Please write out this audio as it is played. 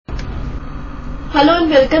Hello and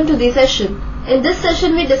welcome to the session. In this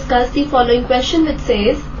session we discuss the following question which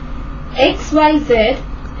says X, Y, Z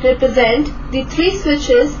represent the three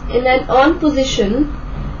switches in an on position.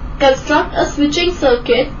 Construct a switching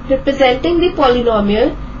circuit representing the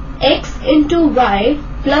polynomial X into Y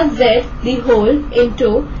plus Z the whole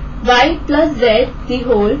into Y plus Z the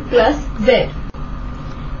whole plus Z.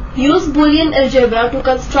 Use Boolean algebra to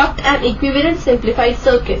construct an equivalent simplified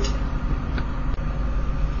circuit.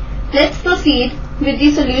 Let's proceed with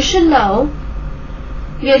the solution now.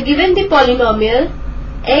 We are given the polynomial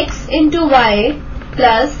X into Y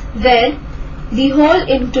plus Z the whole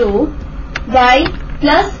into Y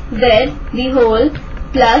plus Z the whole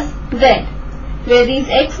plus Z, where these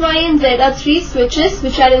X, Y and Z are three switches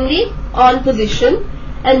which are in the on position,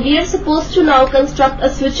 and we are supposed to now construct a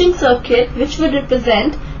switching circuit which would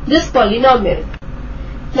represent this polynomial.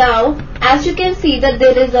 Now, as you can see that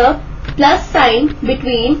there is a plus sign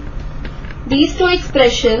between these two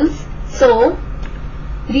expressions, so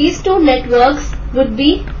these two networks would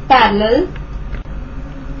be parallel,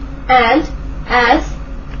 and as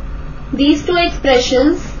these two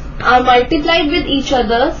expressions are multiplied with each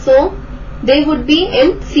other, so they would be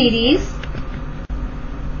in series.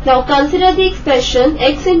 Now consider the expression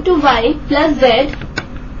X into Y plus Z.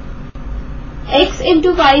 X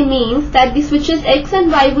into Y means that the switches X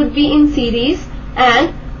and Y would be in series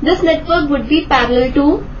and this network would be parallel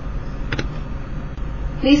to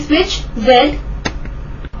the switch Z.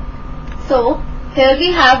 So here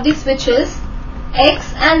we have the switches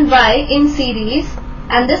X and Y in series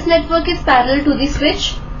and this network is parallel to the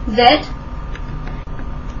switch Z.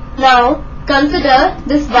 Now consider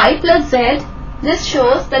this Y plus Z. This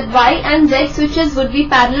shows that Y and Z switches would be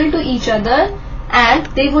parallel to each other and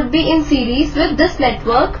they would be in series with this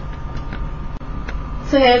network.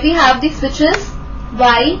 So here we have the switches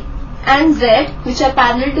Y and Z which are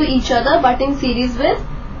parallel to each other but in series with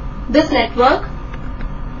this network.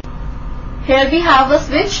 Here we have a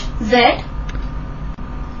switch Z.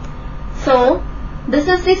 So this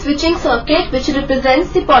is the switching circuit which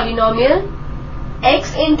represents the polynomial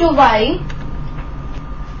X into Y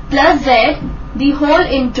plus Z the whole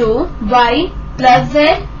into Y plus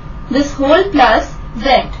Z this whole plus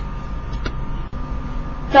Z.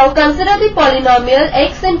 Now consider the polynomial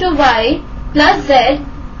X into Y plus Z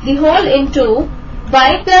the whole into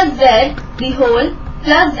Y plus Z the whole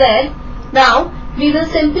plus Z. Now we will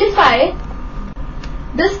simplify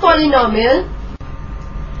this polynomial.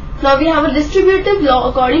 Now we have a distributive law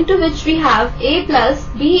according to which we have A plus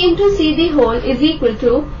B into C the whole is equal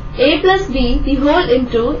to A plus B the whole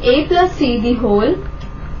into A plus C the whole.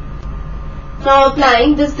 Now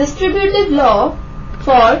applying this distributive law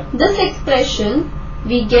for this expression,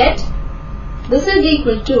 we get this is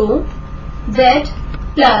equal to Z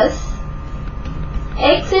plus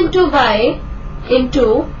X into Y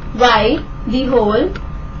the whole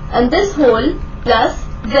and this whole plus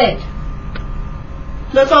Z.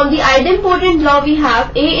 Now from the idempotent law we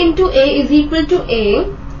have A into A is equal to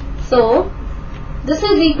A. So this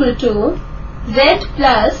is equal to Z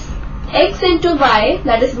plus X into Y,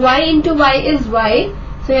 that is Y into Y is Y.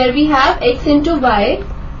 So here we have X into Y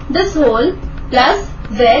this whole plus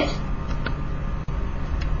Z.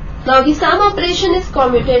 Now the sum operation is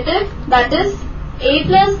commutative, that is A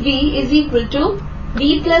plus B is equal to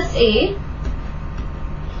B plus A.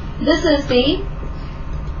 This is the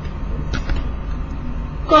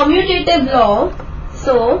commutative law.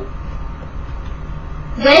 So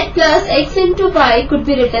Z plus X into Y could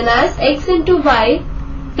be written as X into Y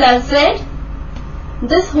plus Z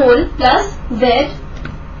this whole plus Z.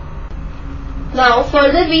 Now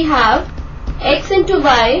further we have X into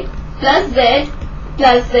Y plus Z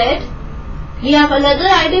plus Z. We have another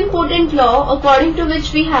idempotent law according to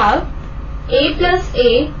which we have A plus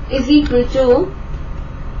A is equal to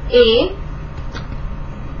A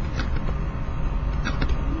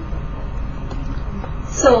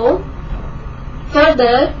so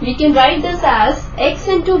further we can write this as X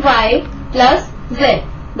into Y plus Z,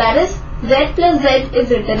 that is Z plus Z is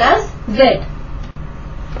written as Z.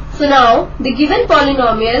 So now the given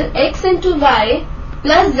polynomial X into Y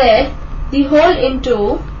plus Z the whole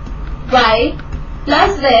into Y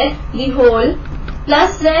plus Z the whole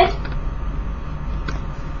plus Z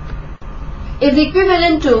is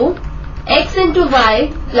equivalent to X into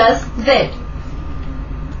Y plus Z.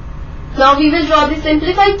 Now we will draw the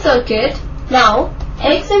simplified circuit. Now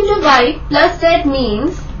X into Y plus Z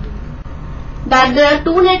means that there are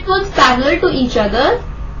two networks parallel to each other.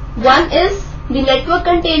 One is the network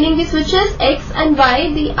containing the switches X and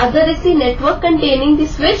Y, the other is the network containing the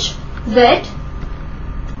switch Z.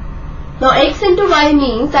 Now X into Y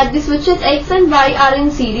means that the switches X and Y are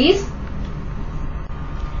in series.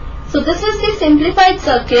 So this is the simplified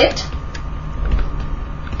circuit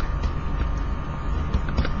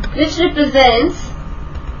which represents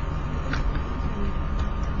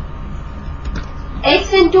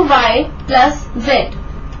x into y plus z.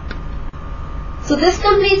 So this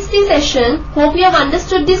completes the session. Hope you have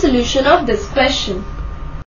understood the solution of this question.